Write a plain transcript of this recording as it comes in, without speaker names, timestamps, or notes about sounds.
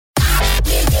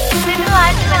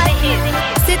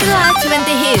CityLife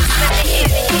 20 Hitz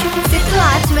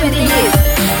CityLife 20 Hitz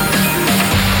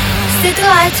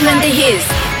CityLife 20 Hitz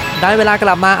ได้เวลาก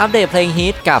ลับมาอัปเดตเพลงฮิ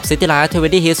ตกับ CityLife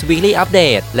 20 Hitz Weekly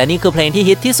Update และนี่คือเพลงที่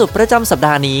ฮิตที่สุดประจำสัปด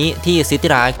าห์นี้ที่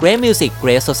CityLife Great Music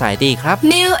Great Society ครับ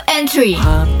New Entry ห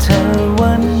ากเธอ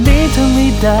วันนี้เธอไม่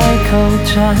ได้เข้าใ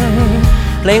จ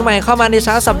เพลงใหม่เข้ามาในช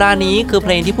าร์ตสัปดาห์นี้คือเพ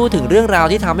ลงที่พูดถึงเรื่องราว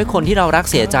ที่ทำให้คนที่เรารัก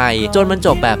เสียใจจนมันจ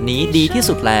บแบบนี้ดีที่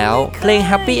สุดแล้วเพลง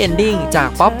Happy Ending จาก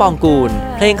ป๊อปปองกูล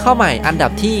เพลงเข้าใหม่อันดั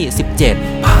บที่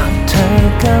 17 หากเธอ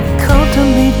กับเขาเธอ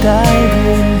ไม่ได้เรี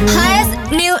ยนรู้ Highest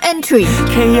New Entry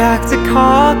แค่อยากจะขอ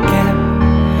เก็บ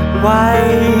ไว้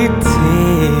ที่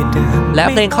เดิมและ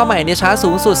เพลงเข้าใหม่ในชาร์ตสู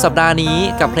งสุดสัปดาห์นี้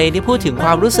กับเพลงที่พูดถึงคว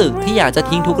ามรู้สึกที่อยากจะ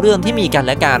ทิ้งทุกเรื่องที่มีกันแ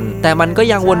ละกันแต่มันก็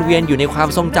ยังวนเวียนอยู่ในความ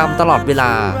ทรงจำตลอดเวล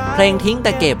าเพลงทิ้งแ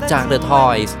ต่เก็บจาก The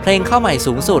Toys เพลงเข้าใหม่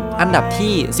สูงสุดอันดับ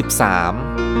ที่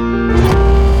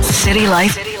 13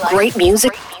 CityLife Great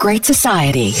Music Great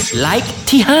Society ไลค์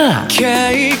ที่ 5 แค่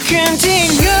อีกคืนที่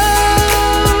เหงา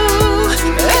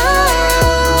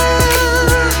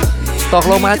ตก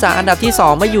ลงมาจากอันดับที่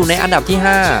 2 มาอยู่ในอันดับที่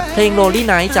 5 เพลง Lonely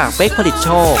Night จากเป๊กผลิตโช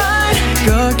ค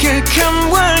ก็แค่ค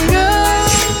ำว่าเหงา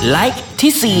ไลค์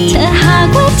ที่ 4 ถ้าหาก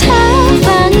ว่าเธอ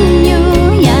ฝันอยู่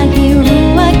อยากให้รู้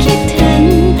ว่าคิดถึง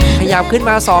ขยับขึ้น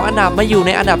มา2อันดับมาอยู่ใน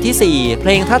อันดับที่ 4 เพ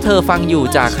ลงถ้าเธอฟังอยู่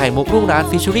จากไข่มุกรุ่งรัตน์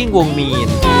ฟีเจอริ่งวงมีน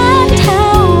เท่า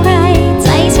ไรใจ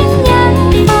ฉันยัง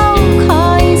เฝ้าคอ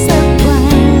ยสักวัน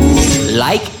ไล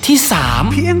ค์ที่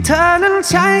 3 เพียงเธอนั้น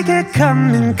ใช้แค่ค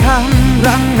ำหนึ่งคำ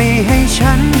รั้งไม่ให้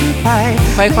ฉันไป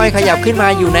ค่อยๆขยับขึ้นมา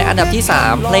อยู่ในอันดับที่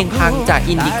 3 เพลงพังจาก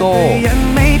อินดิโก้ยัง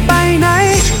ไม่ไปไหน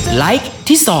ไลค์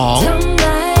ที่ 2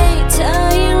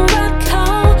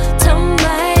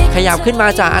 ขยับขึ้นมา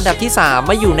จากอันดับที่ 3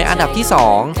 มาอยู่ในอันดับที่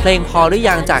 2 เพลงพอหรือ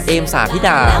ยังจากเอมสาธิด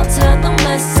า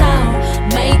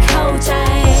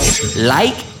ไล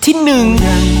ค์ที่ 1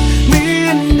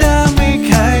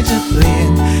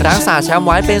รักษาแชมป์ไ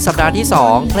ว้เป็นสัปดาห์ที่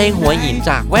 2 เพลงหัวหิน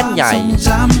จากแว่นใหญ่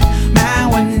แม้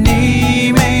วันนี้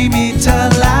ไม่มีเธอ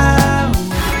แล้ว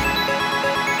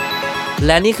แ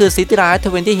ละนี่คือ CityLife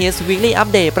 20 Hitz Weekly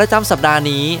Update ประจำสัปดาห์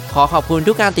นี้ขอขอบคุณ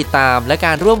ทุกการติดตามและก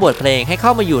ารร่วมโหวตเพลงให้เข้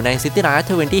ามาอยู่ใน CityLife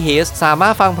 20 Hitz สามา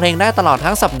รถฟังเพลงได้ตลอด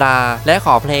ทั้งสัปดาห์และข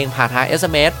อเพลงผ่านทาง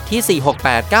SMS ที่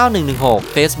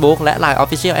 4689116 Facebook และ Line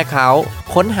Official Account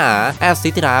ค้นหา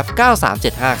 @CityLife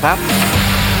 9375 ครับ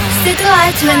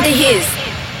CityLife 20 Hitz